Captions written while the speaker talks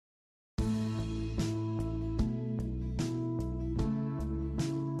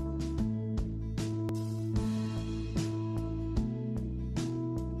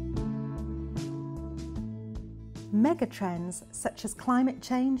Megatrends such as climate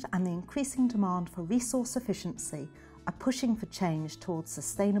change and the increasing demand for resource efficiency are pushing for change towards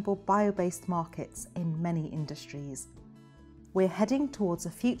sustainable bio-based markets in many industries. We're heading towards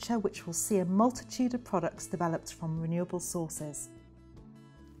a future which will see a multitude of products developed from renewable sources.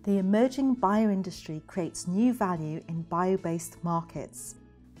 The emerging bioindustry creates new value in bio-based markets.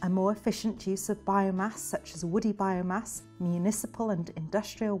 A more efficient use of biomass such as woody biomass, municipal and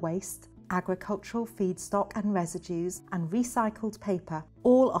industrial waste, agricultural feedstock and residues, and recycled paper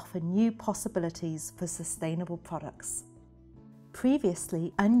all offer new possibilities for sustainable products.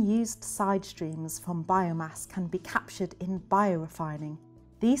 Previously, unused side streams from biomass can be captured in biorefining.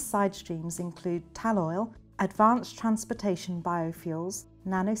 These side streams include tall oil, advanced transportation biofuels,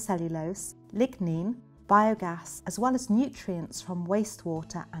 nanocellulose, lignin, biogas, as well as nutrients from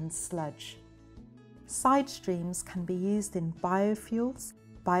wastewater and sludge. Side streams can be used in biofuels,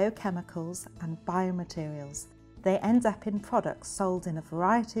 biochemicals and biomaterials. They end up in products sold in a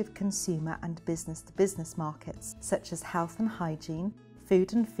variety of consumer and business-to-business markets, such as health and hygiene,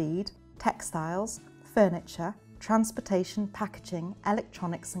 food and feed, textiles, furniture, transportation, packaging,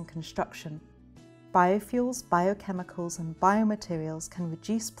 electronics and construction. Biofuels, biochemicals and biomaterials can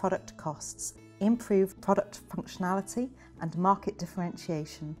reduce product costs, improve product functionality and market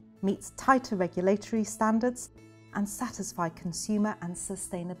differentiation, meet tighter regulatory standards, and satisfy consumer and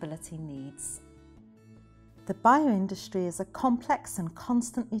sustainability needs. The bioindustry is a complex and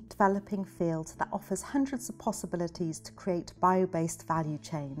constantly developing field that offers hundreds of possibilities to create bio-based value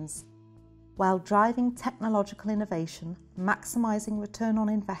chains. While driving technological innovation, maximising return on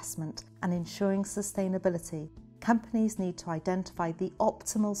investment and ensuring sustainability, companies need to identify the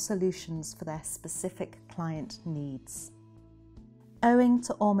optimal solutions for their specific client needs. Owing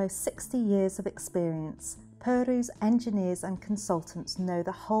to almost 60 years of experience, Pöyry's engineers and consultants know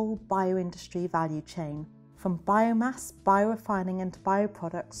the whole bioindustry value chain, from biomass, biorefining and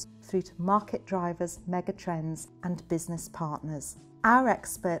bioproducts through to market drivers, megatrends and business partners. Our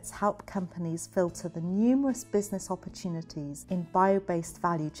experts help companies filter the numerous business opportunities in bio-based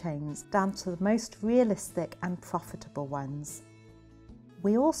value chains down to the most realistic and profitable ones.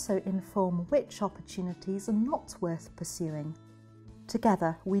 We also inform which opportunities are not worth pursuing.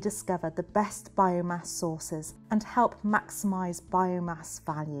 Together, we discover the best biomass sources and help maximise biomass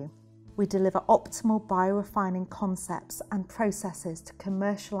value. We deliver optimal biorefining concepts and processes to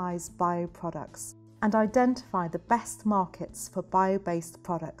commercialise bioproducts and identify the best markets for bio-based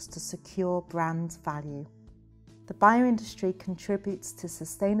products to secure brand value. The bioindustry contributes to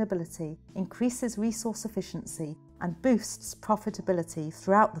sustainability, increases resource efficiency and boosts profitability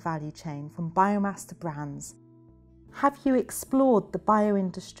throughout the value chain from biomass to brands. Have you explored the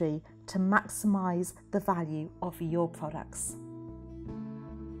bioindustry to maximise the value of your products?